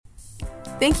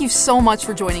Thank you so much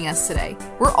for joining us today.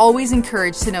 We're always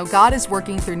encouraged to know God is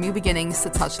working through new beginnings to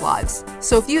touch lives.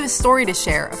 So if you have a story to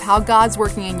share of how God's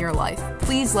working in your life,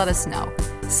 please let us know.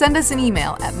 Send us an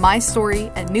email at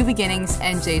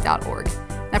mystory@newbeginningsnj.org.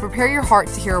 Now prepare your heart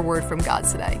to hear a word from God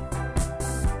today.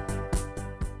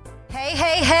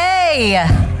 Hey.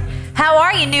 How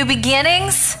are you, New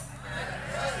Beginnings?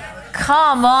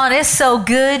 Come on, it's so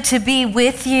good to be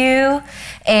with you.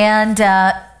 And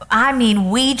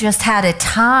we just had a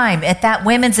time at that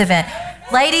women's event.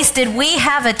 Ladies, did we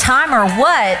have a time or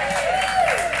what?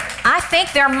 I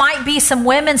think there might be some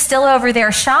women still over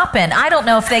there shopping. I don't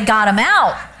know if they got them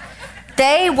out.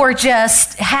 They were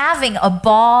just having a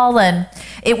ball, and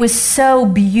it was so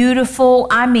beautiful.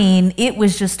 It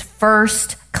was just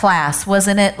first class,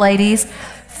 wasn't it, ladies?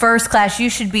 First class. You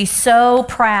should be so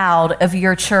proud of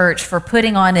your church for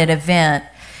putting on an event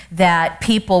that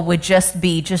people would just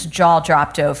jaw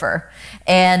dropped over.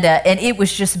 And it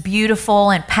was just beautiful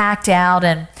and packed out,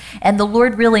 and the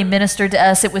Lord really ministered to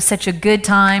us. It was such a good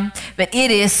time, but it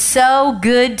is so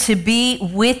good to be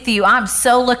with you. I'm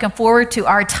so looking forward to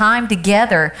our time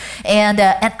together, and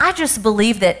I just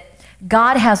believe that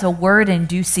God has a word in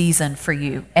due season for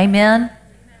you. Amen.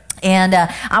 And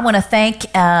I want to thank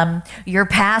your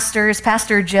pastors,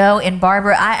 Pastor Joe and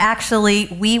Barbara.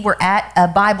 We were at a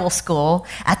Bible school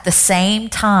at the same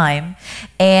time,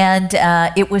 and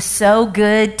it was so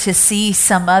good to see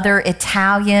some other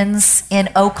Italians in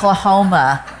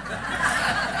Oklahoma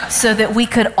so that we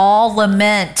could all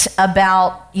lament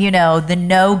about, the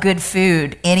no good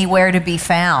food anywhere to be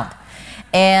found.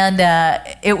 And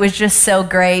it was just so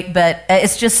great, but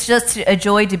it's just a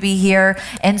joy to be here,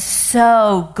 and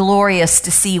so glorious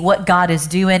to see what God is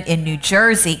doing in New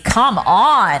Jersey. Come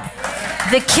on.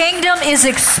 The kingdom is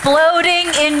exploding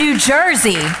in New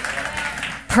Jersey.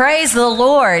 Praise the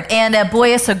Lord. And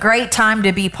boy, it's a great time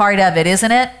to be part of it,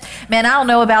 isn't it? Man, I don't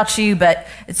know about you, but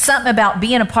it's something about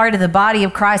being a part of the body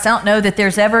of Christ. I don't know that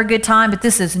there's ever a good time, but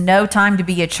this is no time to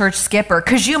be a church skipper,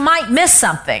 because you might miss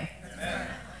something.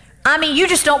 You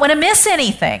just don't want to miss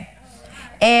anything.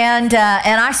 And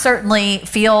I certainly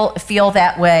feel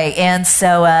that way. And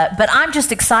so, but I'm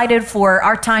just excited for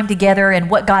our time together and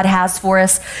what God has for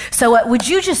us. So would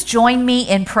you just join me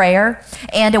in prayer?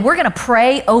 And we're going to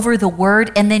pray over the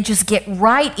word and then just get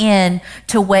right in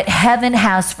to what heaven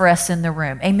has for us in the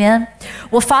room. Amen.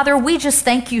 Well, Father, we just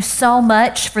thank you so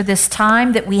much for this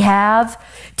time that we have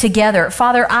together.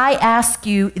 Father, I ask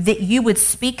you that you would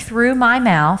speak through my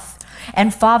mouth.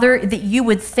 And Father, that you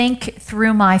would think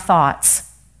through my thoughts.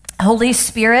 Holy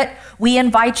Spirit, we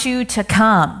invite you to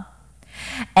come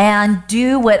and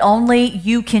do what only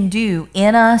you can do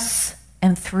in us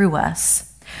and through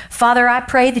us. Father, I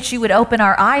pray that you would open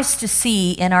our eyes to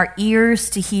see and our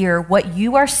ears to hear what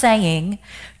you are saying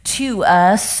to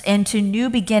us and to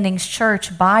New Beginnings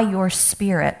Church by your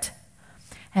Spirit.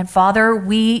 And Father,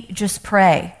 we just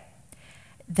pray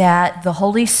that the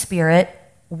Holy Spirit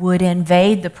would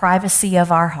invade the privacy of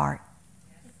our heart.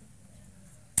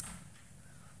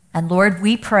 And Lord,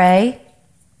 we pray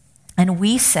and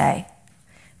we say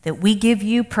that we give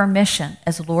you permission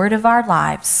as Lord of our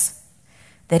lives,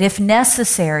 that if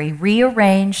necessary,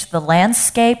 rearrange the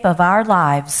landscape of our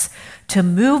lives to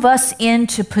move us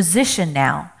into position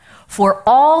now for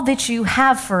all that you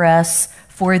have for us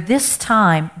for this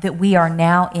time that we are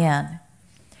now in.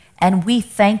 And we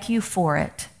thank you for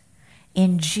it.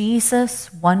 In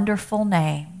Jesus' wonderful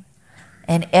name.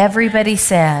 And everybody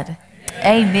said,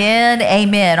 amen,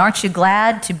 amen. Aren't you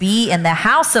glad to be in the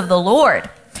house of the Lord?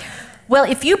 Well,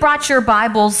 if you brought your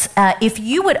Bibles, if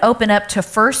you would open up to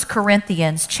 1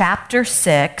 Corinthians chapter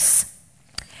 6,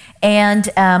 and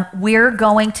we're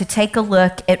going to take a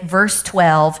look at verse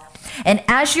 12. And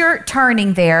as you're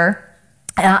turning there,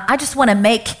 I just want to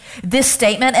make this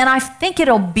statement, and I think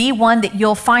it'll be one that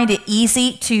you'll find it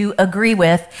easy to agree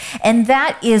with, and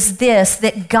that is this,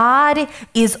 that God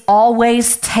is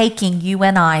always taking you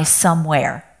and I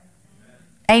somewhere.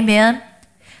 Amen?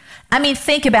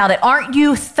 Think about it. Aren't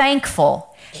you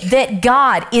thankful that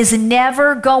God is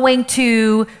never going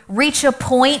to reach a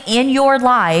point in your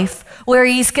life where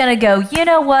he's going to go, you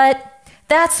know what?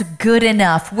 That's good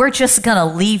enough. We're just going to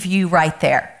leave you right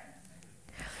there.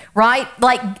 Right?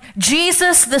 Like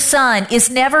Jesus the Son is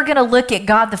never going to look at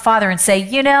God the Father and say,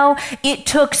 it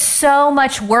took so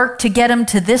much work to get them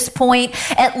to this point.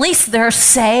 At least they're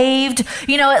saved.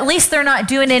 At least they're not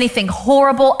doing anything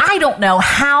horrible. I don't know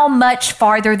how much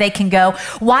farther they can go.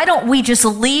 Why don't we just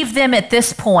leave them at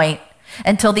this point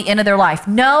until the end of their life?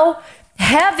 No,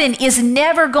 heaven is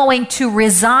never going to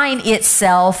resign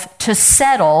itself to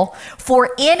settle for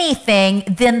anything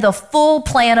than the full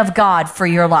plan of God for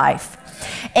your life.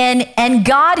 And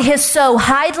God has so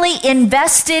highly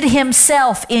invested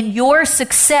himself in your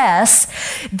success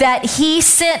that he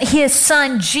sent his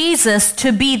son Jesus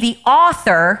to be the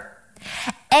author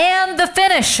and the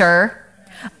finisher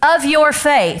of your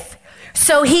faith.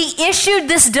 So he issued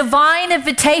this divine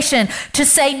invitation to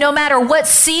say, no matter what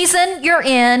season you're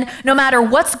in, no matter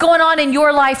what's going on in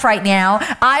your life right now,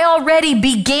 I already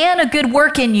began a good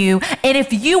work in you. And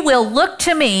if you will look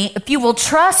to me, if you will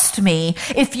trust me,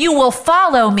 if you will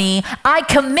follow me, I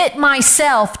commit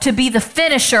myself to be the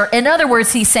finisher. In other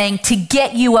words, he's saying to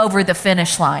get you over the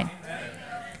finish line.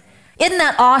 Isn't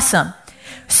that awesome?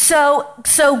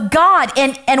 So God,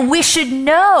 and we should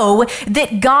know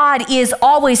that God is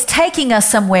always taking us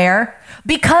somewhere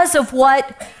because of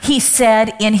what he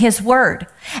said in his word.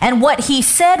 And what he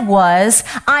said was,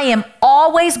 I am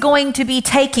always going to be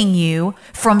taking you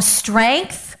from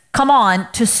strength,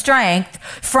 to strength,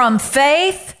 from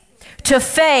faith to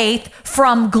faith,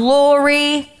 from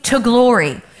glory to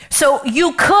glory. So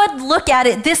you could look at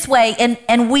it this way,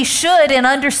 and we should and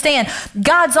understand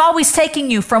God's always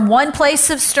taking you from one place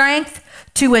of strength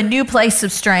to a new place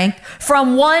of strength,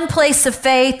 from one place of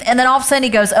faith, and then all of a sudden he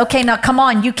goes, okay, now come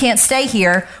on, you can't stay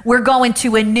here. We're going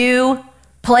to a new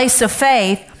place of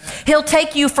faith. He'll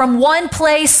take you from one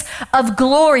place of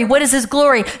glory. What is his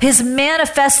glory? His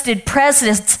manifested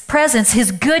presence,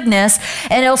 his goodness.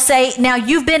 And he'll say, now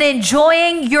you've been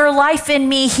enjoying your life in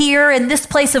me here in this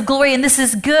place of glory, and this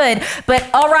is good. But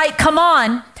all right, come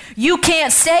on. You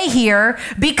can't stay here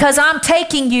because I'm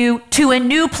taking you to a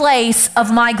new place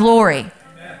of my glory.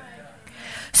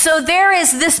 So there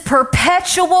is this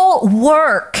perpetual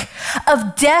work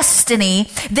of destiny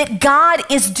that God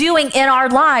is doing in our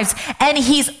lives, and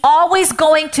he's always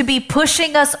going to be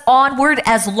pushing us onward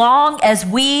as long as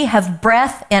we have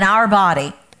breath in our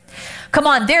body. Come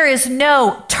on, there is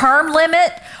no term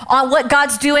limit on what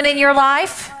God's doing in your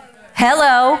life.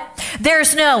 Hello.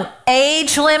 There's no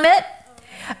age limit.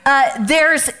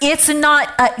 It's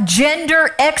not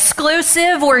gender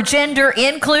exclusive or gender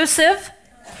inclusive.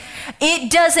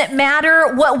 It doesn't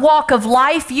matter what walk of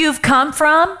life you've come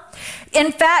from.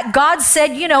 In fact, God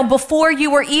said, before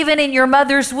you were even in your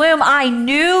mother's womb, I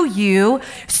knew you.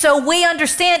 So we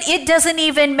understand it doesn't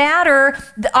even matter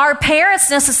our parents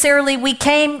necessarily we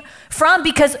came from,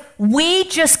 because we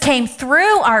just came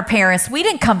through our parents. We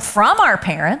didn't come from our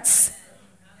parents.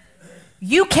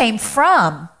 You came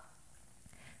from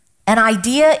an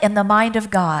idea in the mind of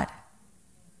God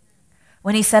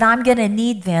when he said, I'm going to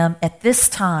need them at this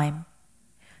time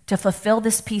to fulfill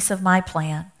this piece of my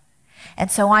plan. And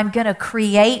so I'm going to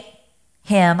create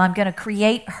him, I'm going to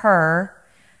create her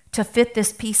to fit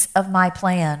this piece of my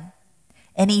plan.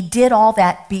 And he did all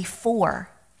that before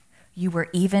you were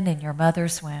even in your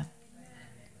mother's womb.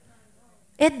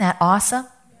 Isn't that awesome?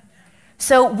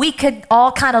 So we could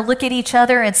all kind of look at each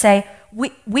other and say,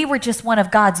 we were just one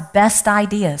of God's best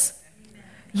ideas,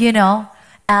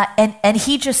 and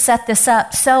he just set this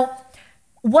up. So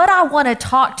what I want to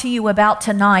talk to you about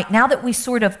tonight, now that we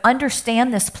sort of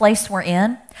understand this place we're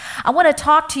in, I want to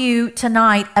talk to you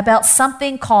tonight about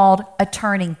something called a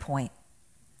turning point.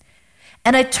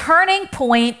 And a turning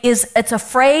point it's a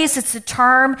phrase, it's a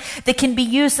term that can be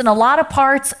used in a lot of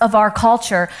parts of our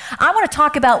culture. I want to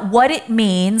talk about what it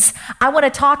means. I want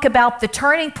to talk about the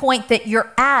turning point that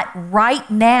you're at right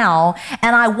now.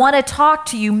 And I want to talk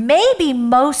to you, maybe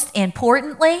most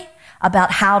importantly,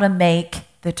 about how to make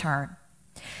the turn.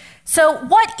 So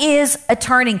what is a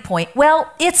turning point?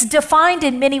 Well, it's defined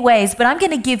in many ways, but I'm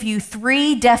going to give you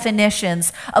 3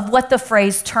 definitions of what the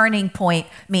phrase turning point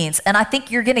means. And I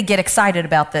think you're going to get excited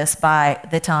about this by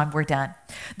the time we're done.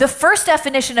 The first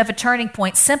definition of a turning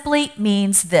point simply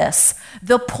means this: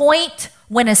 the point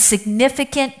when a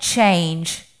significant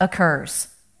change occurs.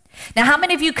 Now, how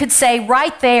many of you could say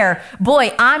right there,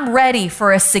 boy, I'm ready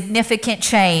for a significant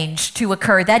change to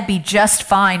occur? That'd be just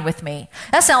fine with me.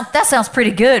 That sounds pretty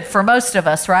good for most of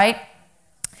us, right?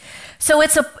 So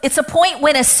it's a point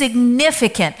when a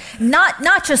significant,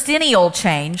 not just any old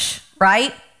change,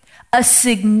 right? A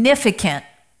significant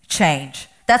change.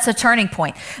 That's a turning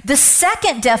point. The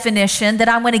second definition that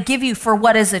I'm going to give you for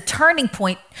what is a turning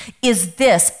point is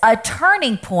this: a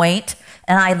turning point,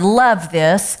 and I love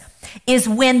this, is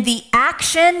when the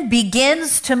action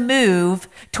begins to move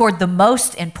toward the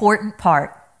most important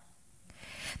part.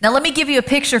 Now, let me give you a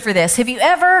picture for this. Have you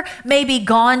ever maybe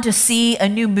gone to see a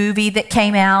new movie that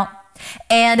came out,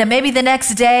 and maybe the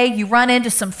next day you run into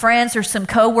some friends or some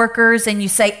coworkers and you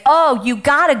say, oh, you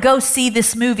got to go see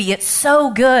this movie. It's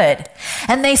so good.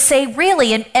 And they say,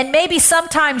 really? And maybe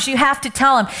sometimes you have to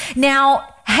tell them,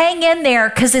 now hang in there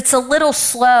because it's a little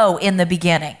slow in the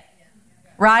beginning.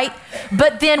 right?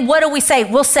 But then what do we say?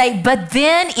 We'll say, but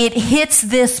then it hits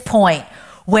this point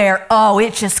where,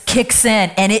 it just kicks in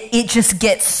and it just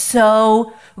gets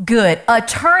so good. A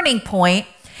turning point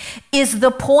is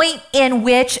the point in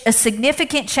which a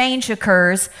significant change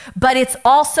occurs, but it's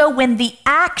also when the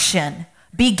action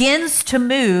begins to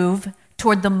move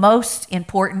toward the most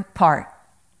important part.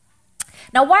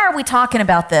 Now, why are we talking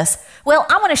about this? Well,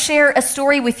 I want to share a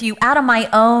story with you out of my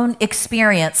own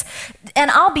experience.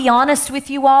 And I'll be honest with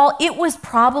you all, it was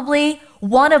probably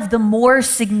one of the more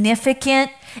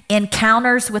significant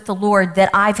encounters with the Lord that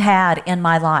I've had in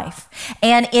my life.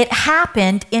 And it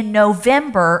happened in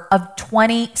November of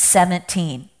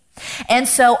 2017. And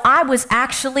so I was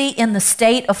actually in the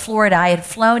state of Florida. I had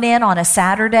flown in on a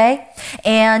Saturday,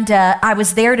 and I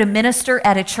was there to minister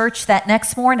at a church that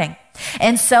next morning.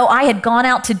 And so I had gone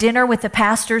out to dinner with the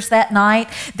pastors that night.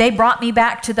 They brought me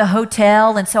back to the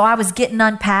hotel, and so I was getting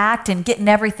unpacked and getting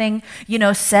everything,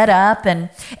 set up. And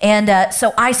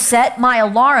so I set my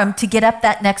alarm to get up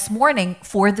that next morning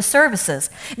for the services.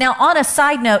 Now, on a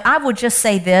side note, I will just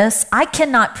say this. I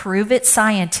cannot prove it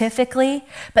scientifically,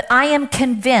 but I am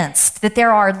convinced that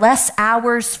there are less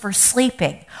hours for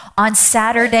sleeping on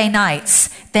Saturday nights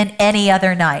than any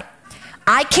other night.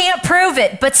 I can't prove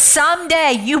it, but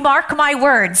someday, you mark my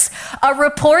words, a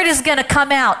report is going to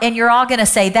come out and you're all going to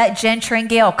say, that Jen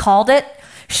Tringale called it.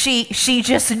 She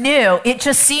just knew. It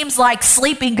just seems like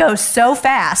sleeping goes so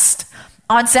fast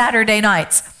on Saturday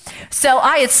nights. So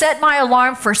I had set my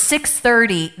alarm for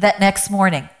 6:30 that next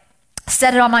morning.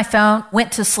 Set it on my phone,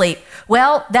 went to sleep.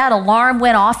 Well, that alarm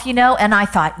went off, and I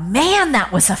thought, man,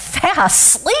 that was a fast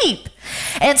sleep.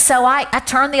 And so I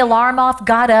turned the alarm off,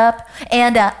 got up,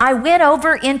 and I went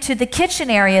over into the kitchen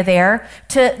area there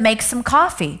to make some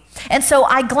coffee. And so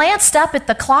I glanced up at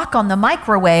the clock on the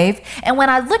microwave, and when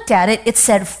I looked at it, it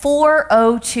said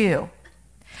 4:02.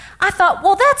 I thought,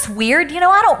 well, that's weird.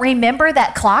 I don't remember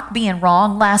that clock being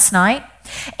wrong last night.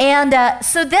 And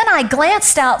so then I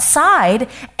glanced outside,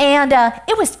 and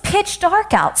it was pitch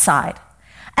dark outside.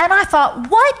 And I thought,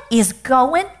 what is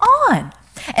going on?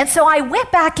 And so I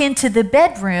went back into the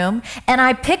bedroom, and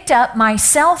I picked up my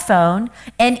cell phone,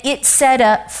 and it said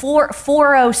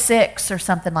 4:06 or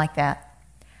something like that.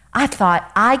 I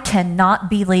thought, I cannot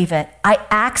believe it. I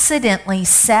accidentally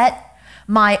set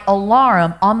my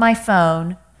alarm on my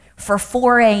phone for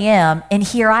 4 a.m., and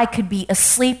here I could be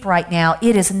asleep right now.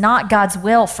 It is not God's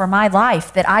will for my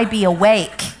life that I be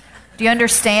awake. Do you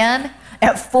understand?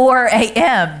 At 4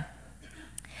 a.m.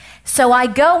 So I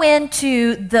go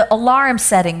into the alarm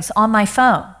settings on my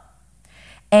phone,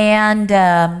 and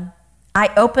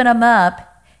I open them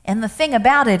up, and the thing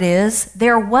about it is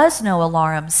there was no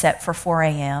alarm set for 4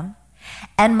 a.m.,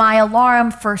 and my alarm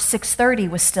for 6:30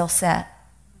 was still set.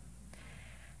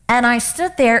 And I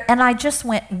stood there and I just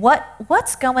went,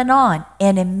 what's going on?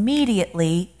 And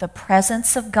immediately the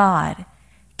presence of God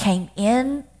came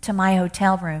into my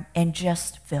hotel room and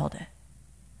just filled it.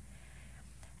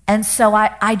 And so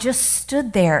I just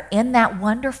stood there in that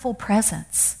wonderful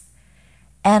presence.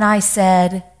 And I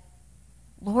said,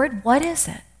 Lord, what is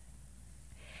it?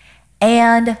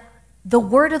 And the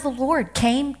word of the Lord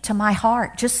came to my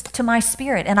heart, just to my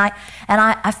spirit. And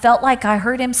I felt like I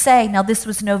heard him say, now this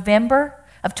was November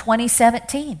of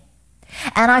 2017.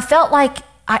 And I felt like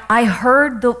I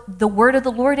heard the word of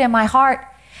the Lord in my heart.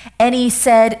 And he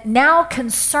said, now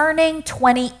concerning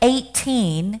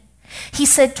 2018, he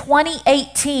said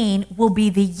 2018 will be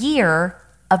the year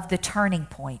of the turning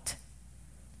point.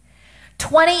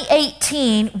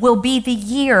 2018 will be the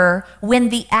year when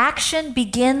the action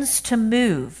begins to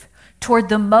move toward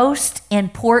the most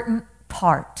important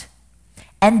part.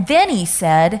 And then he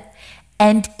said,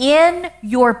 and in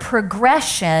your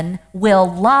progression will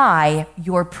lie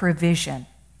your provision.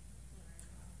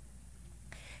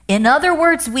 In other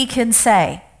words, we can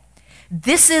say,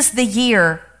 this is the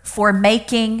year for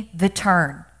making the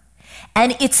turn.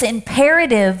 And it's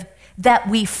imperative that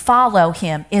we follow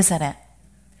him, isn't it?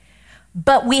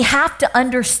 But we have to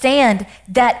understand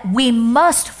that we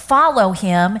must follow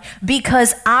him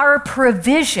because our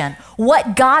provision,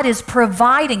 what God is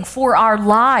providing for our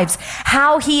lives,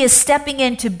 how he is stepping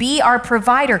in to be our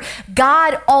provider,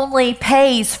 God only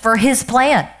pays for his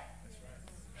plan.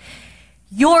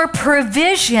 Your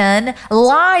provision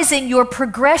lies in your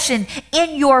progression,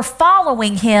 in your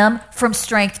following him from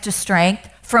strength to strength,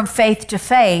 from faith to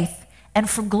faith, and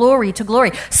from glory to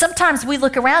glory. Sometimes we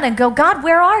look around and go, God,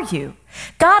 where are you?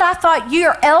 God, I thought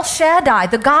you're El Shaddai,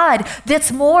 the God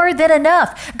that's more than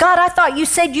enough. God, I thought you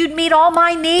said you'd meet all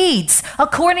my needs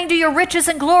according to your riches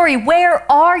and glory.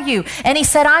 Where are you? And he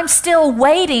said, I'm still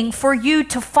waiting for you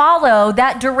to follow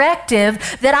that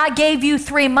directive that I gave you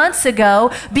 3 months ago,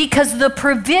 because the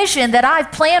provision that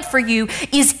I've planned for you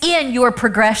is in your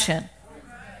progression.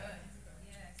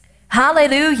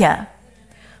 Hallelujah.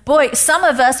 Boy, some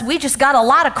of us, we just got a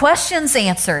lot of questions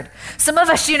answered. Some of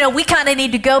us, we kind of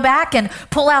need to go back and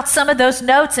pull out some of those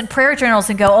notes and prayer journals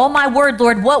and go, oh my word,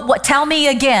 Lord, what, tell me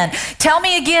again. Tell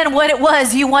me again what it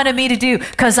was you wanted me to do,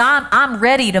 because I'm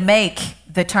ready to make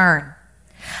the turn.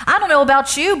 I don't know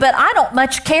about you, but I don't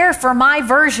much care for my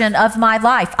version of my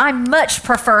life. I much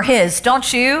prefer his,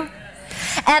 don't you?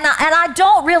 And I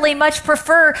don't really much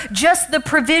prefer just the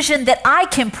provision that I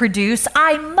can produce.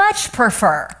 I much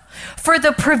prefer for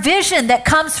the provision that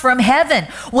comes from heaven,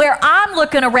 where I'm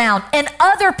looking around and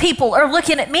other people are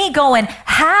looking at me going,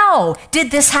 how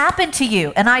did this happen to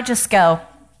you? And I just go,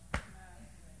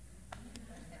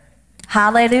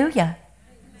 hallelujah.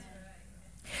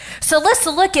 So let's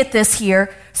look at this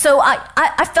here. So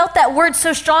I felt that word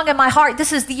so strong in my heart.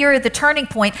 This is the year of the turning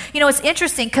point. It's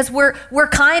interesting because we're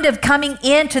kind of coming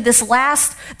into this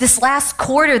last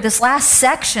quarter, this last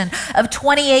section of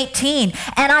 2018.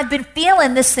 And I've been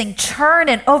feeling this thing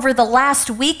churning over the last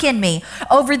week in me,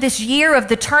 over this year of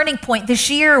the turning point, this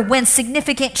year when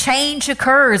significant change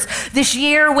occurs, this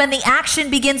year when the action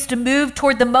begins to move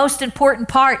toward the most important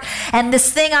part. And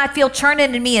this thing I feel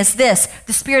churning in me is this: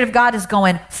 the Spirit of God is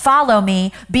going, follow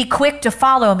me, be quick to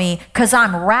follow me, because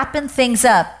I'm wrapping things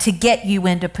up to get you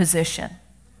into position.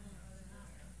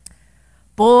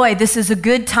 Boy, this is a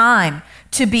good time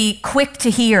to be quick to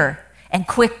hear and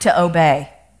quick to obey.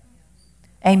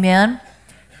 Amen.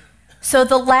 So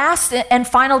the last and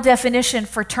final definition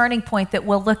for turning point that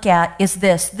we'll look at is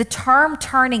this: the term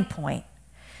turning point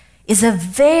is a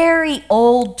very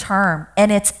old term,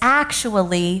 and it's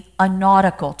actually a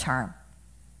nautical term.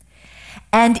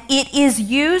 And it is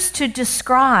used to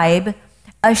describe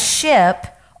a ship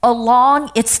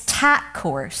along its tack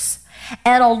course.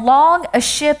 And along a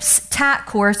ship's tack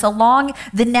course, along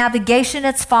the navigation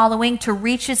it's following to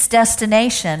reach its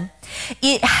destination,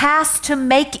 it has to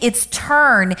make its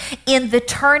turn in the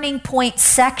turning point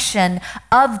section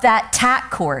of that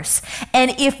tack course.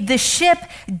 And if the ship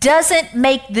doesn't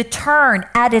make the turn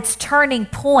at its turning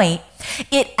point,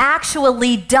 it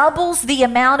actually doubles the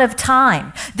amount of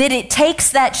time that it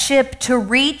takes that ship to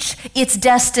reach its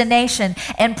destination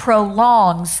and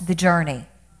prolongs the journey.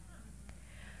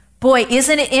 Boy,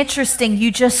 isn't it interesting?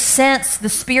 You just sense the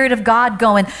Spirit of God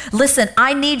going, listen,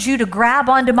 I need you to grab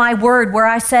onto my word where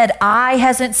I said, eye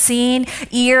hasn't seen,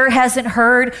 ear hasn't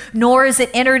heard, nor is it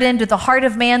entered into the heart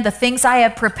of man the things I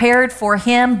have prepared for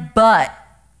him, but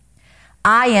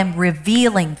I am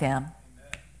revealing them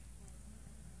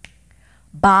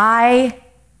by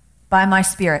my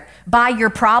Spirit. By your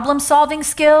problem-solving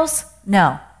skills?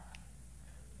 No.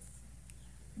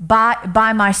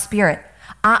 By my Spirit.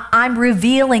 I'm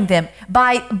revealing them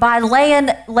by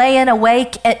laying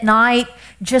awake at night,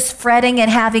 just fretting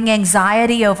and having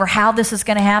anxiety over how this is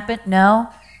going to happen. No,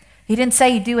 he didn't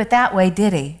say you do it that way,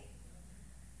 did he?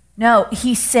 No,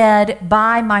 he said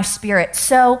by my Spirit.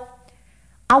 So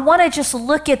I want to just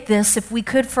look at this, if we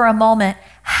could, for a moment.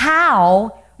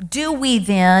 How do we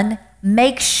then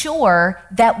make sure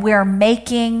that we're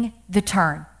making the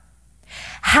turn?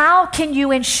 How can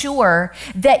you ensure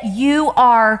that you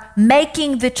are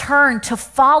making the turn to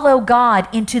follow God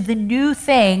into the new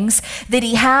things that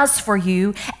he has for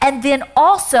you? And then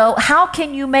also, how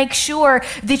can you make sure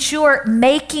that you're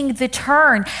making the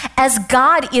turn as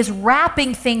God is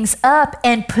wrapping things up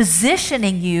and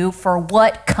positioning you for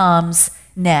what comes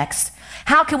next?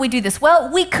 How can we do this?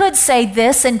 Well, we could say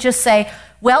this and just say,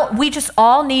 well, we just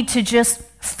all need to just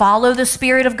follow the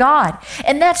Spirit of God.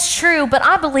 And that's true, but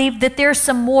I believe that there's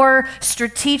some more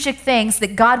strategic things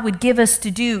that God would give us to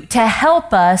do to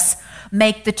help us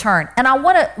make the turn. And I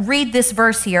want to read this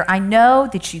verse here. I know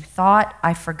that you thought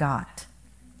I forgot.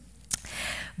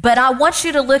 But I want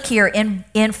you to look here in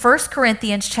 1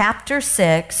 Corinthians chapter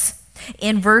 6,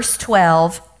 in verse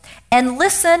 12, and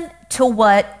listen to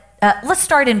what, let's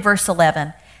start in verse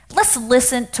 11. Let's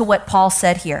listen to what Paul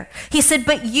said here. He said,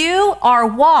 but you are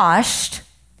washed,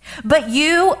 but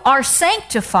you are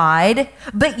sanctified,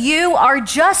 but you are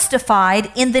justified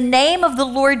in the name of the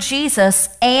Lord Jesus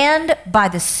and by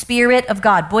the Spirit of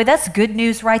God. Boy, that's good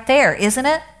news right there, isn't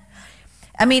it?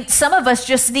 I mean, some of us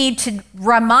just need to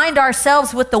remind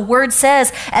ourselves what the word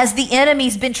says as the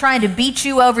enemy's been trying to beat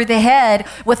you over the head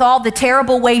with all the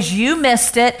terrible ways you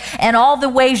missed it and all the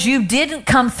ways you didn't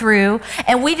come through.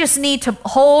 And we just need to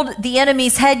hold the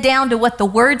enemy's head down to what the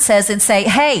word says and say,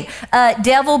 hey,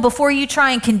 devil, before you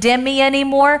try and condemn me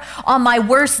anymore, on my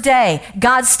worst day,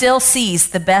 God still sees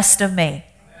the best of me.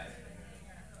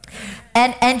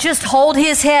 And just hold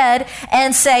his head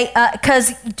and say,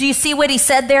 because do you see what he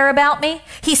said there about me?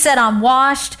 He said, I'm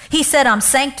washed. He said, I'm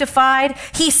sanctified.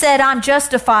 He said, I'm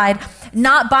justified,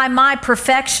 not by my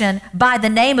perfection, by the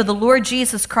name of the Lord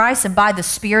Jesus Christ and by the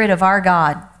Spirit of our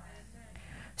God.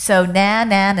 So,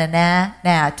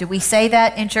 nah. Do we say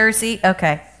that in Jersey?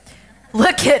 Okay.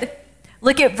 Look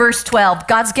at verse 12.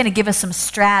 God's going to give us some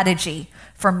strategy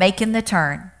for making the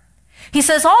turn. He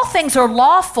says, all things are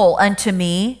lawful unto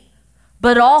me,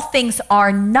 but all things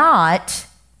are not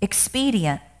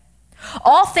expedient.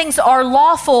 All things are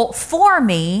lawful for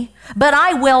me, but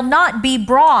I will not be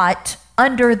brought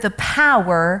under the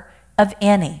power of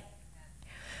any.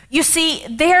 You see,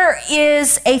 there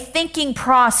is a thinking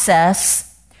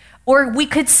process, or we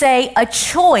could say a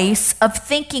choice of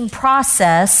thinking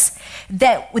process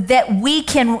that we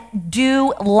can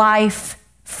do life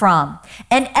from.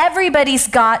 And everybody's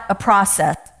got a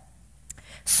process.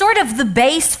 Sort of the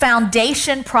base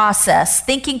foundation process,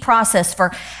 thinking process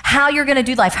for how you're going to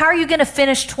do life. How are you going to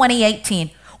finish 2018?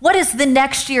 What is the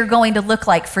next year going to look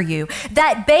like for you?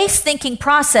 That base thinking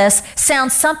process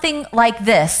sounds something like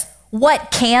this.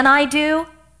 What can I do?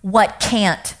 What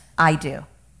can't I do?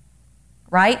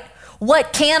 Right?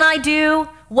 What can I do?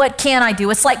 What can I do?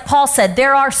 It's like Paul said,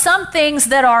 there are some things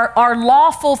that are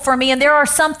lawful for me, and there are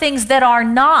some things that are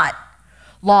not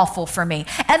lawful for me.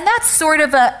 And that's sort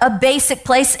of a basic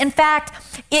place. In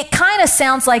fact, it kind of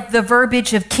sounds like the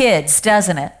verbiage of kids,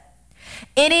 doesn't it?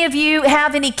 Any of you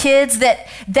have any kids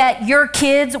that your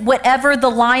kids, whatever the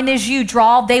line is you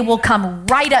draw, they will come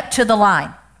right up to the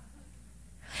line.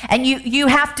 And you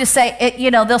have to say,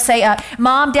 they'll say,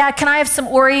 Mom, Dad, can I have some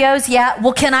Oreos? Yeah.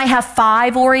 Well, can I have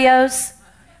 5 Oreos?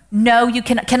 No, you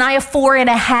can. Can I have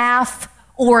 4.5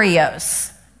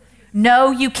 Oreos?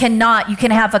 No, you cannot. You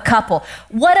can have a couple.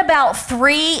 What about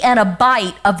 3 and a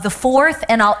bite of the 4th,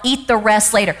 and I'll eat the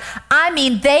rest later? I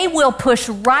mean, they will push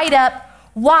right up.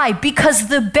 Why? Because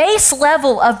the base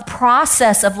level of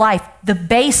process of life, the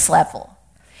base level,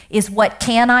 is what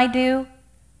can I do?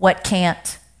 What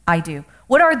can't I do?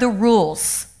 What are the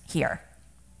rules here?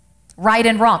 Right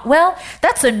and wrong. Well,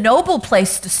 that's a noble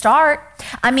place to start.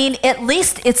 I mean, at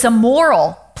least it's a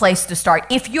moral place to start.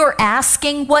 If you're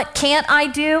asking what can't I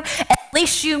do, at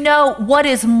least you know what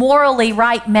is morally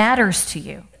right matters to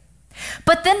you.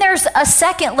 But then there's a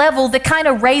second level that kind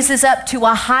of raises up to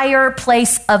a higher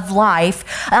place of life,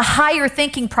 a higher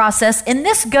thinking process, and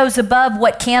this goes above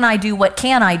what can I do, what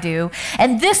can I do,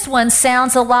 and this one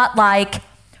sounds a lot like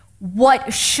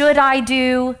what should I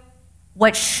do,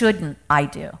 what shouldn't I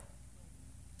do.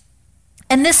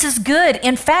 And this is good.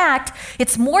 In fact,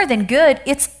 it's more than good.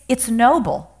 It's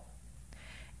noble.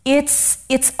 It's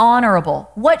honorable.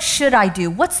 What should I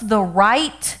do? What's the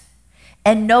right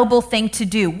and noble thing to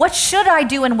do? What should I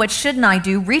do and what shouldn't I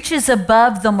do reaches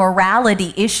above the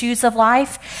morality issues of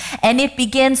life, and it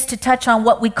begins to touch on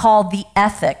what we call the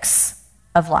ethics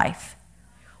of life.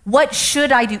 What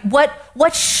should I do?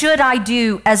 What should I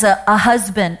do as a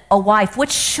husband, a wife?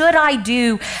 What should I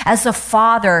do as a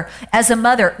father, as a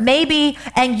mother? Maybe,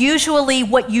 and usually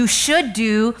what you should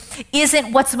do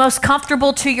isn't what's most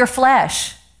comfortable to your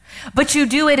flesh, but you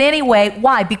do it anyway.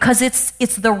 Why? Because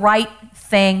it's the right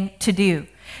thing to do.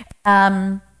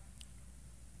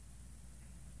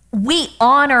 We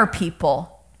honor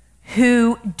people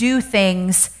who do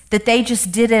things that they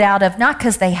just did it out of, not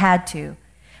because they had to,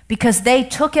 because they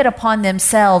took it upon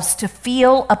themselves to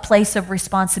feel a place of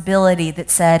responsibility that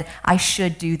said, I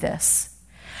should do this.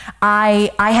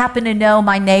 I happen to know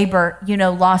my neighbor,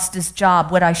 lost his job.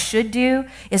 What I should do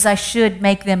is I should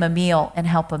make them a meal and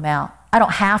help them out. I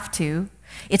don't have to.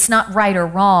 It's not right or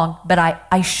wrong, but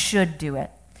I should do it.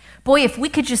 Boy, if we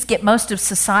could just get most of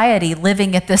society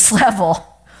living at this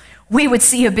level, we would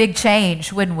see a big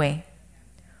change, wouldn't we?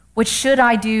 What should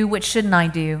I do? What shouldn't I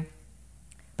do?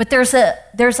 But there's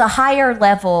a higher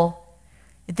level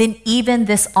than even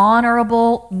this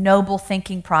honorable, noble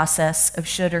thinking process of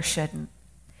should or shouldn't.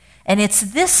 And it's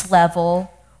this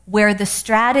level where the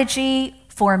strategy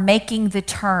for making the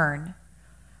turn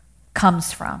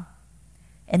comes from.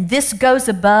 And this goes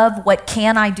above what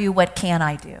can I do, what can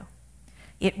I do.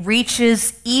 It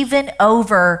reaches even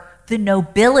over the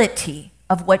nobility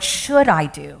of what should I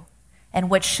do and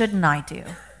what shouldn't I do.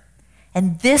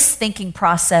 And this thinking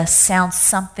process sounds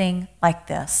something like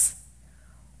this.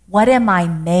 What am I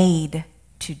made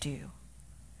to do?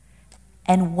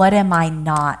 And what am I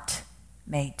not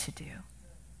made to do?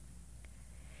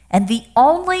 And the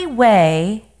only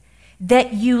way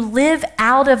that you live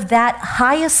out of that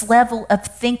highest level of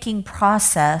thinking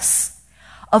process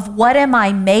of what am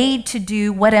I made to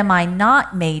do, what am I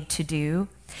not made to do,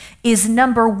 is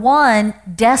number one,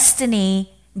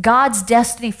 destiny, God's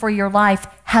destiny for your life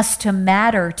has to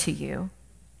matter to you.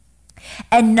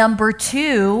 And number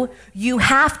two, you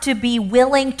have to be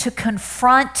willing to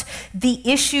confront the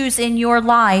issues in your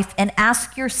life and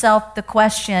ask yourself the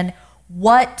question,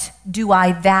 what do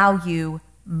I value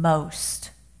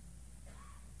most?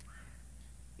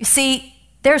 You see,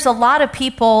 there's a lot of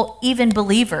people, even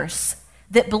believers,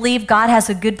 that believe God has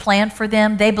a good plan for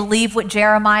them. They believe what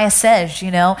Jeremiah says,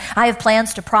 I have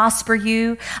plans to prosper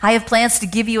you. I have plans to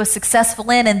give you a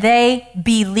successful end. And they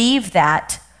believe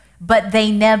that, but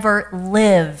they never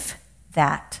live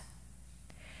that.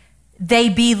 They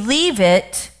believe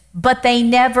it, but they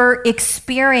never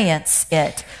experience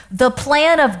it. The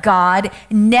plan of God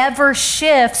never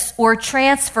shifts or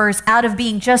transfers out of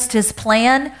being just his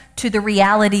plan to the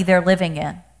reality they're living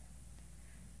in.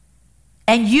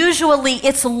 And usually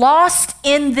it's lost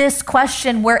in this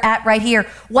question we're at right here.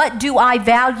 What do I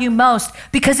value most?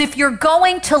 Because if you're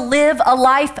going to live a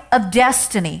life of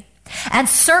destiny, and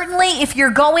certainly if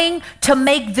you're going to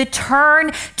make the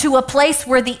turn to a place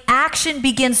where the action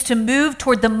begins to move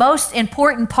toward the most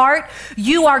important part,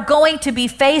 you are going to be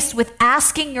faced with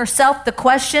asking yourself the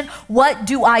question, what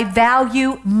do I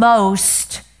value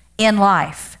most in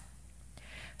life?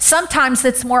 Sometimes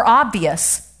it's more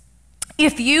obvious.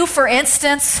 If you, for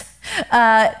instance,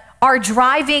 are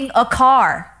driving a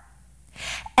car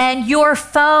and your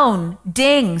phone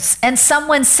dings and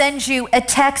someone sends you a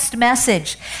text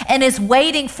message and is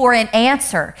waiting for an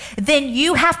answer, then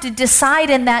you have to decide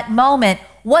in that moment,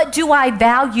 what do I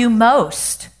value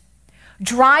most?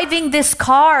 Driving this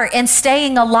car and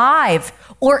staying alive,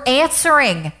 or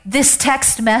answering this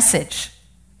text message?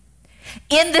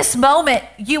 In this moment,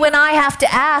 you and I have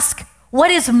to ask, what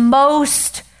is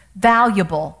most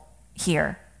valuable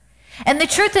here? And the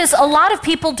truth is, a lot of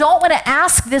people don't want to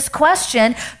ask this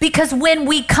question because when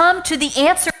we come to the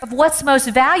answer of what's most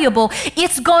valuable,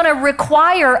 it's going to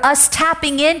require us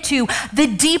tapping into the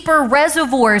deeper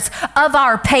reservoirs of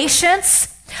our patience,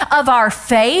 of our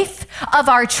faith, of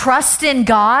our trust in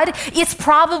God. It's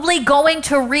probably going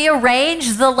to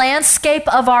rearrange the landscape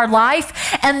of our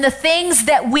life, and the things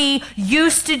that we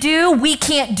used to do, we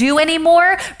can't do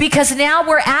anymore because now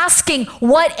we're asking,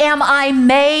 what am I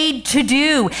made to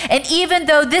do? And even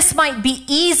though this might be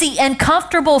easy and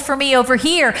comfortable for me over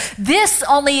here, this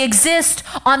only exists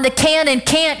on the can and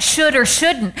can't, should or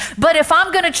shouldn't. But if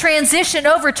I'm going to transition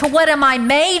over to what am I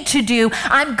made to do,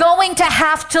 I'm going to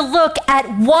have to look at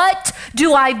what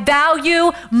do I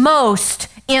value most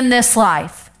in this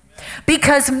life?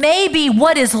 Because maybe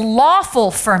what is lawful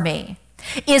for me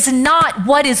is not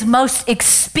what is most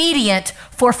expedient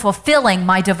for fulfilling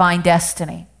my divine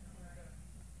destiny.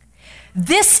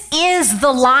 This is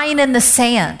the line in the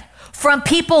sand from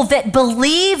people that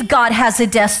believe God has a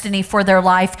destiny for their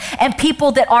life and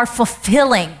people that are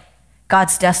fulfilling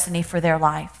God's destiny for their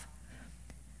life.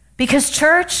 Because,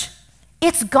 church,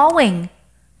 it's going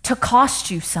to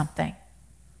cost you something.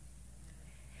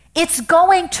 It's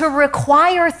going to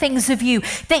require things of you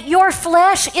that your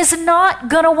flesh is not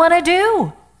going to want to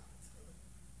do.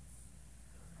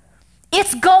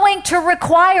 It's going to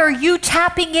require you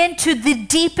tapping into the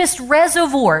deepest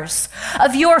reservoirs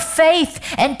of your faith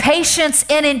and patience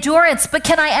and endurance. But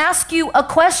can I ask you a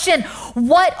question?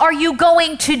 What are you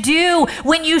going to do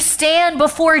when you stand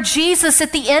before Jesus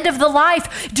at the end of the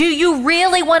life? Do you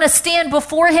really want to stand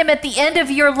before him at the end of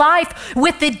your life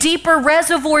with the deeper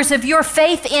reservoirs of your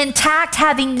faith intact,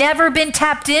 having never been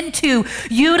tapped into,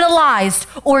 utilized,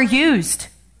 or used?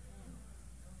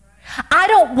 I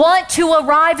don't want to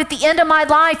arrive at the end of my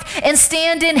life and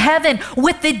stand in heaven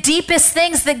with the deepest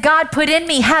things that God put in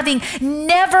me, having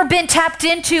never been tapped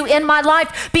into in my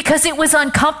life because it was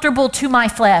uncomfortable to my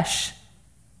flesh.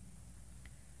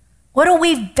 What do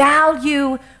we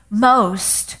value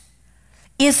most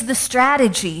is the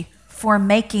strategy for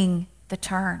making the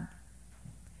turn.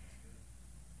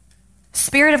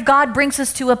 Spirit of God brings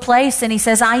us to a place and he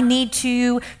says, I need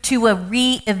you to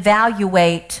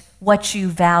reevaluate what you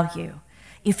value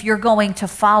if you're going to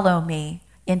follow me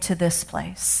into this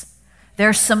place.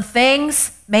 There's some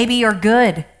things maybe are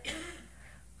good,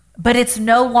 but it's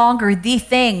no longer the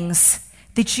things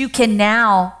that you can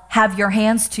now have your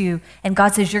hands to. And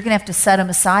God says you're going to have to set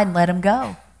them aside and let them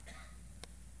go.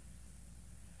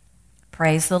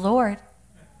 Praise the Lord.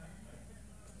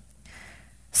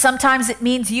 Sometimes it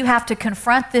means you have to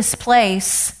confront this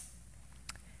place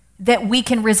that we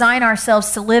can resign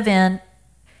ourselves to live in.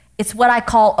 It's what I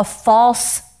call a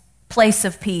false place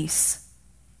of peace.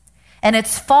 And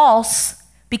it's false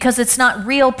because it's not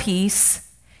real peace.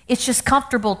 It's just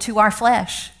comfortable to our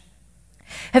flesh.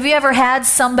 Have you ever had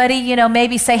somebody,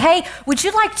 maybe say, hey, would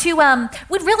you like to,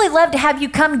 we'd really love to have you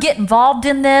come get involved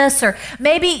in this. Or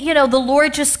maybe, the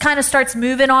Lord just kind of starts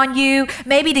moving on you,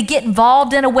 maybe to get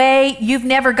involved in a way you've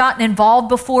never gotten involved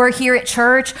before here at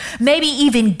church. Maybe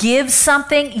even give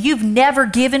something you've never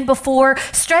given before.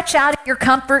 Stretch out of your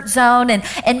comfort zone,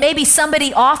 and maybe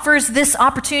somebody offers this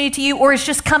opportunity to you, or is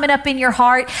just coming up in your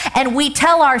heart. And we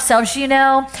tell ourselves,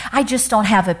 I just don't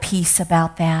have a peace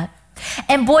about that.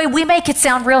 And boy, we make it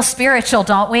sound real spiritual,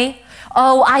 don't we?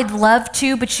 Oh, I'd love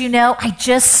to, but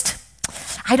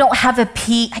I don't have a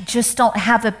peace. I just don't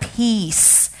have a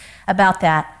peace about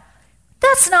that.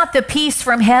 That's not the peace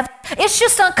from heaven. It's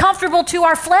just uncomfortable to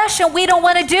our flesh, and we don't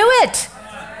want to do it.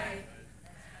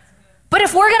 But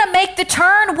if we're going to make the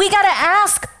turn, we got to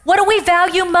ask, what do we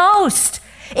value most?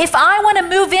 If I want to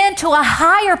move into a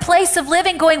higher place of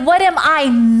living, going, what am I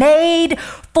made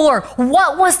for?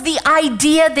 What was the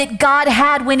idea that God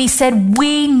had when he said,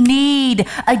 we need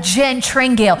a Jen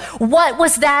Tringale? What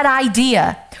was that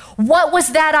idea? What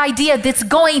was that idea that's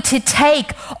going to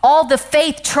take all the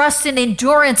faith, trust, and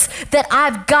endurance that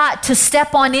I've got to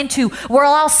step on into, where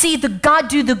I'll see God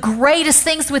do the greatest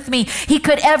things with me he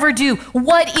could ever do?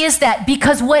 What is that?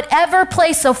 Because whatever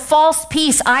place of false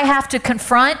peace I have to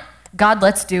confront, God,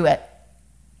 let's do it.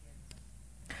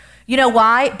 You know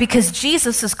why? Because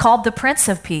Jesus is called the Prince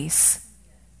of Peace.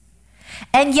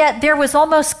 And yet there was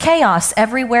almost chaos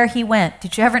everywhere he went.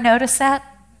 Did you ever notice that?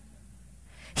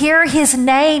 Here his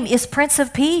name is Prince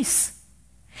of Peace.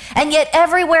 And yet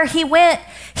everywhere he went,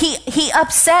 he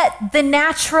upset the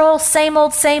natural same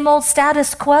old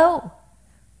status quo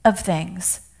of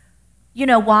things. You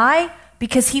know why?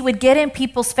 Because he would get in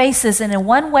people's faces, and in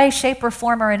one way, shape, or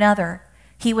form or another,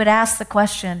 he would ask the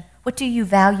question, what do you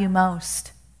value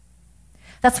most?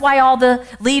 That's why all the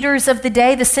leaders of the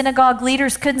day, the synagogue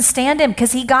leaders, couldn't stand him,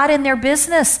 because he got in their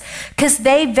business, because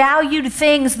they valued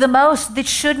things the most that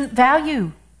shouldn't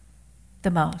value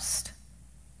the most.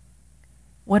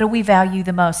 What do we value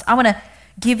the most? I want to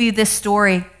give you this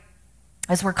story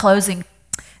as we're closing.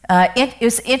 It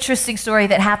was an interesting story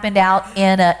that happened out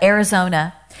in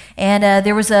Arizona. And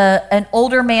there was an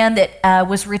older man that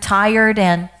was retired,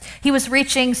 and he was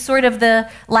reaching sort of the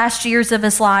last years of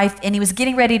his life, and he was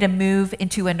getting ready to move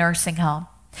into a nursing home.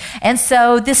 And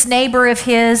so this neighbor of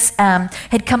his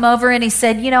had come over, and he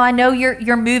said, I know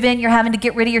you're moving, you're having to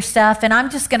get rid of your stuff, and I'm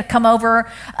just going to come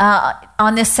over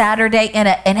on this Saturday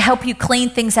and help you clean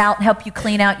things out and help you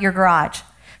clean out your garage.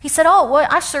 He said, oh, well,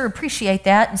 I sure appreciate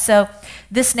that. And so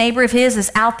this neighbor of his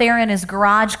is out there in his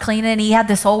garage cleaning. He had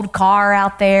this old car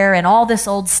out there and all this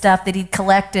old stuff that he'd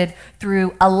collected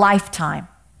through a lifetime.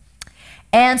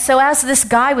 And so as this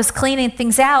guy was cleaning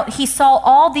things out, he saw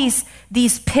all these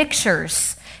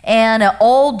pictures and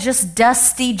old, just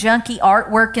dusty, junky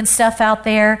artwork and stuff out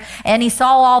there. And he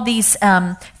saw all these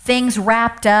things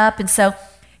wrapped up. And so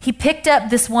he picked up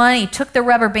this one, he took the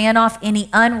rubber band off, and he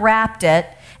unwrapped it.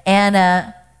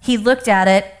 And he looked at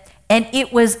it, and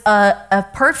it was a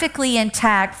perfectly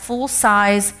intact,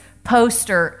 full-size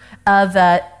poster of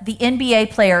the NBA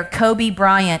player Kobe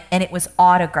Bryant, and it was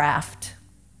autographed.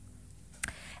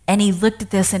 And he looked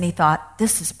at this, and he thought,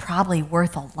 this is probably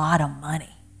worth a lot of money.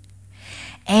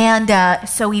 And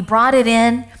so he brought it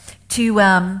in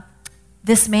to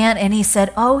this man, and he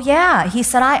said, oh, yeah. He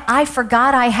said, I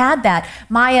forgot I had that.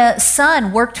 My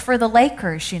son worked for the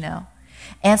Lakers,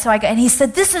 And so and he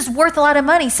said, this is worth a lot of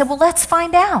money. He said, well, let's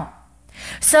find out.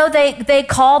 So they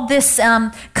called this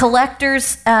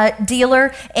collector's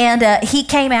dealer, and he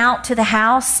came out to the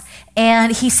house,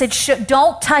 and he said,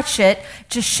 don't touch it.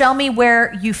 Just show me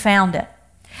where you found it.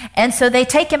 And so they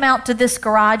take him out to this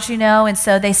garage, and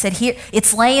so they said, here,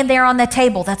 it's laying there on the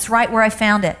table. That's right where I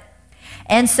found it.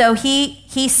 And so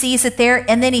he sees it there,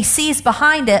 and then he sees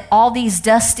behind it all these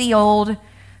dusty old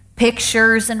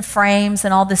pictures and frames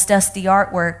and all this dusty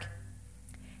artwork.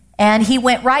 And he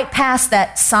went right past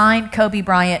that signed Kobe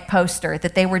Bryant poster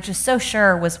that they were just so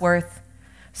sure was worth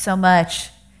so much.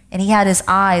 And he had his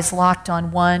eyes locked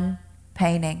on one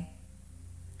painting.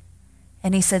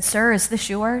 And he said, sir, is this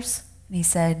yours? And he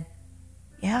said,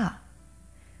 yeah.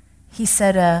 He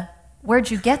said,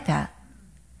 where'd you get that?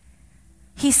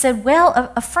 He said,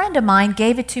 well, a friend of mine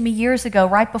gave it to me years ago,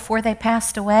 right before they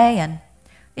passed away, and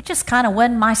it just kind of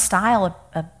wasn't my style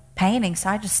of painting, so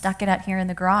I just stuck it out here in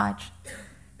the garage.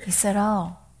 He said,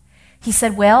 oh. He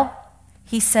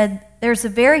said, there's a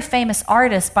very famous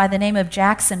artist by the name of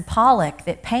Jackson Pollock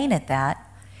that painted that.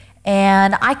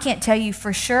 And I can't tell you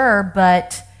for sure,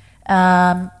 but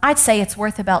I'd say it's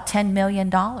worth about $10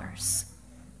 million.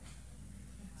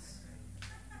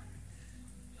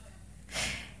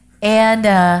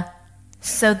 And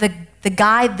so the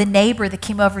guy, the neighbor that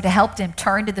came over to help him,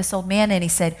 turned to this old man and he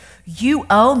said, "You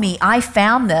owe me, I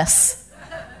found this."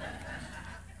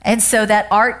 And so that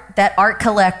art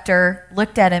collector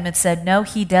looked at him and said, "No,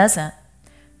 he doesn't,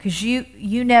 because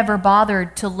you never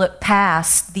bothered to look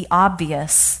past the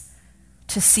obvious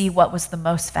to see what was the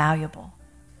most valuable."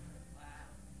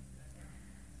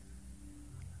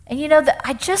 And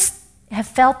I just have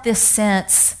felt this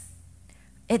sense.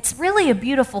 It's really a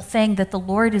beautiful thing that the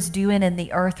Lord is doing in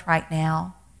the earth right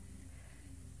now.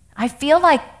 I feel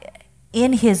like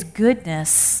in his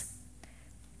goodness,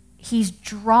 he's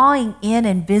drawing in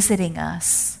and visiting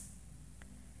us.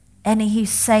 And he's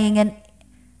saying,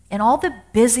 in all the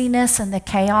busyness and the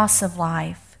chaos of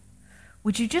life,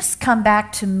 would you just come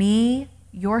back to me,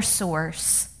 your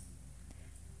source,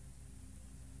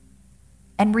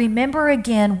 and remember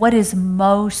again what is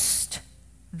most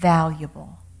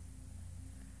valuable?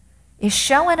 Is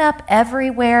showing up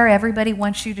everywhere everybody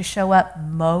wants you to show up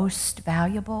most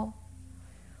valuable?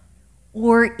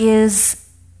 Or is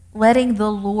letting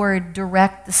the Lord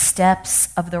direct the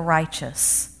steps of the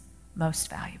righteous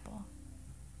most valuable?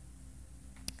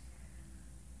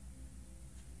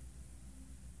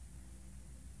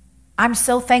 I'm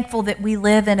so thankful that we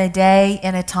live in a day,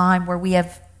 in a time where we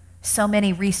have so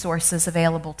many resources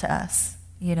available to us,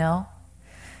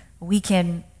 We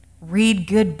can read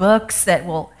good books that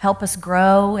will help us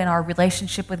grow in our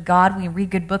relationship with God. We can read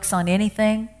good books on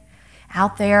anything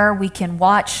out there. We can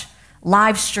watch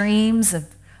live streams of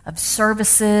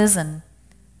services and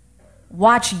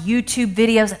watch YouTube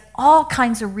videos, all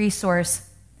kinds of resource.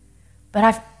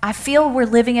 But I feel we're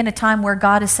living in a time where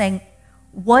God is saying,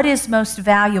 what is most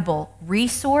valuable,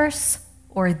 resource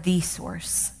or the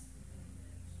source?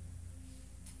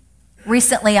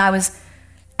 Recently, I was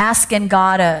asking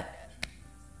God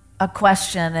a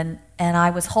question, and I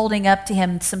was holding up to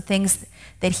him some things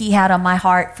that he had on my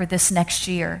heart for this next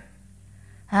year.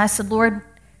 And I said, "Lord,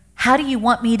 how do you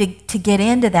want me to get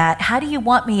into that? How do you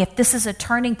want me, if this is a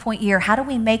turning point year, how do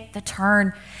we make the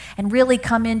turn and really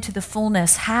come into the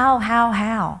fullness?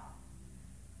 How?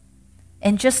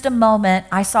 In just a moment,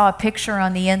 I saw a picture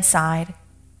on the inside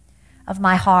of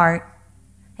my heart,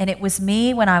 and it was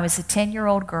me when I was a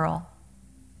 10-year-old girl.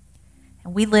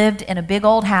 And we lived in a big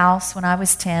old house when I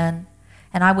was 10,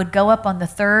 and I would go up on the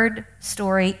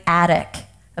 3rd-story attic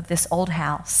of this old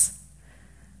house.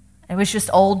 It was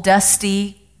just old,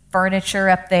 dusty furniture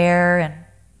up there, and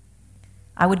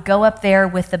I would go up there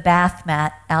with the bath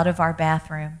mat out of our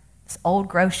bathroom, this old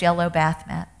gross yellow bath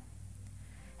mat,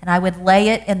 and I would lay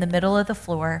it in the middle of the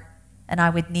floor, and I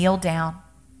would kneel down.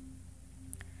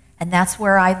 And that's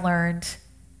where I learned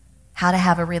how to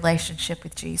have a relationship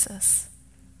with Jesus.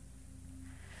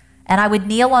 And I would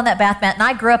kneel on that bath mat. And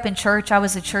I grew up in church. I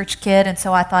was a church kid. And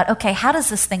so I thought, okay, how does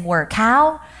this thing work?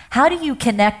 How do you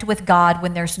connect with God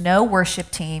when there's no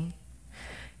worship team?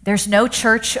 There's no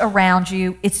church around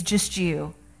you. It's just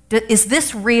you. Is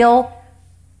this real?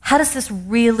 How does this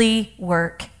really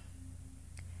work?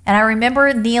 And I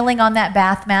remember kneeling on that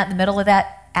bath mat in the middle of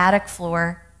that attic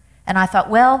floor. And I thought,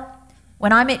 well,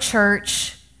 when I'm at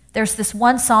church, there's this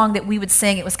one song that we would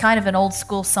sing. It was kind of an old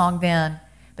school song then.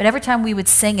 But every time we would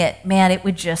sing it, man, I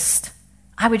would just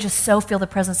so feel the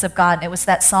presence of God. And it was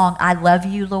that song, "I Love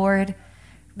You, Lord."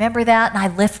 Remember that? And I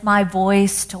lift my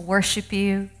voice to worship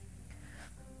you.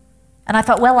 And I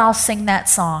thought, well, I'll sing that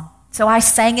song. So I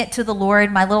sang it to the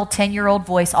Lord, my little 10-year-old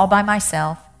voice, all by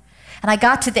myself. And I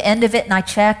got to the end of it and I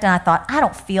checked and I thought, I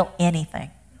don't feel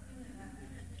anything.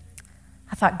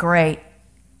 I thought, great.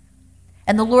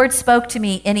 And the Lord spoke to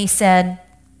me and he said,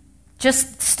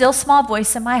 just still small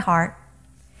voice in my heart,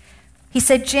 he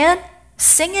said, "Jen,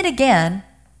 sing it again,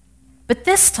 but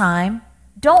this time,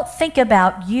 don't think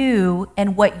about you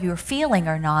and what you're feeling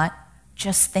or not.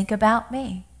 Just think about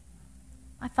me."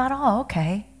 I thought, oh,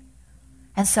 okay.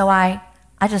 And so I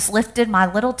just lifted my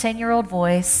little 10-year-old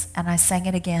voice and I sang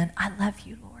it again. "I love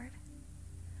you, Lord.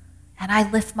 And I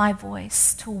lift my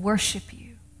voice to worship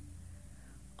you.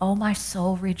 Oh, my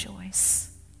soul,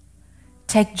 rejoice.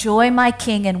 Take joy, my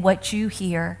King, in what you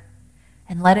hear,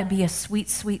 and let it be a sweet,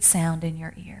 sweet sound in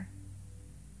your ear."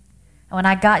 And when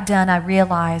I got done, I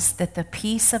realized that the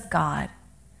peace of God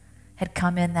had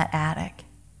come in that attic.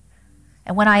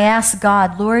 And when I asked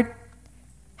God, "Lord,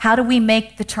 how do we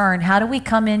make the turn? How do we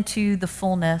come into the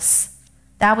fullness?"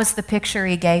 That was the picture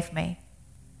he gave me.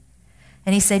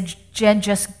 And he said, Jen,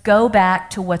 just go back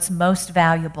to what's most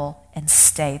valuable and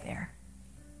stay there.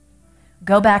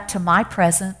 Go back to my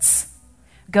presence.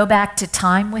 Go back to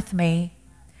time with me.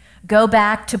 Go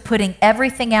back to putting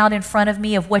everything out in front of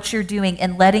me of what you're doing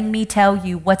and letting me tell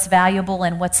you what's valuable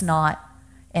and what's not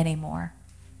anymore.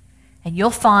 And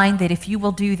you'll find that if you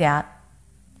will do that,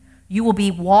 you will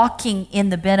be walking in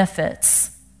the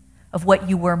benefits of what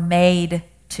you were made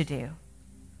to do.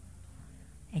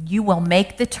 And you will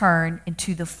make the turn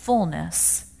into the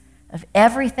fullness of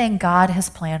everything God has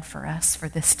planned for us for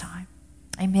this time.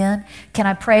 Amen. Can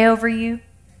I pray over you?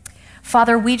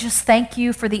 Father, we just thank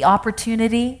you for the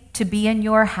opportunity to be in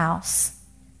your house.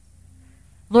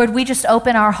 Lord, we just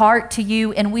open our heart to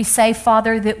you and we say,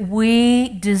 Father, that we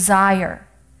desire,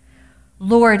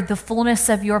 Lord, the fullness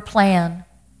of your plan.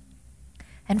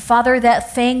 And Father,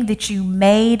 that thing that you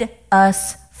made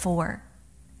us for.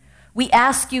 We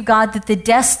ask you, God, that the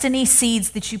destiny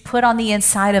seeds that you put on the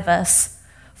inside of us,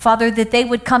 Father, that they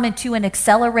would come into an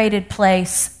accelerated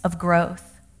place of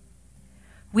growth.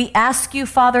 We ask you,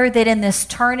 Father, that in this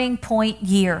turning point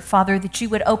year, Father, that you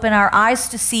would open our eyes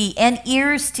to see and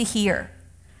ears to hear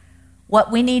what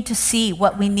we need to see,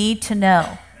 what we need to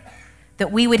know,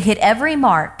 that we would hit every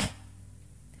mark,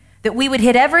 that we would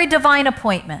hit every divine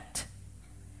appointment,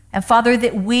 and Father,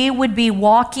 that we would be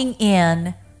walking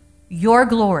in your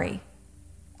glory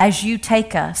as you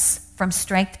take us from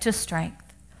strength to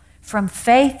strength, from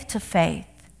faith to faith,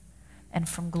 and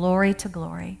from glory to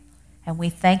glory. And we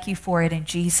thank you for it in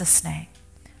Jesus' name.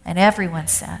 And everyone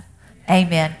said,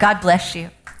 amen. God bless you.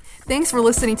 Thanks for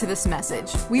listening to this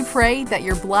message. We pray that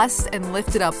you're blessed and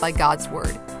lifted up by God's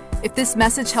word. If this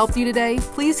message helped you today,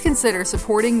 please consider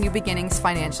supporting New Beginnings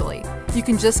financially. You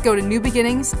can just go to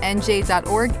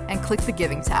newbeginningsnj.org and click the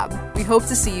Giving tab. We hope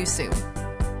to see you soon.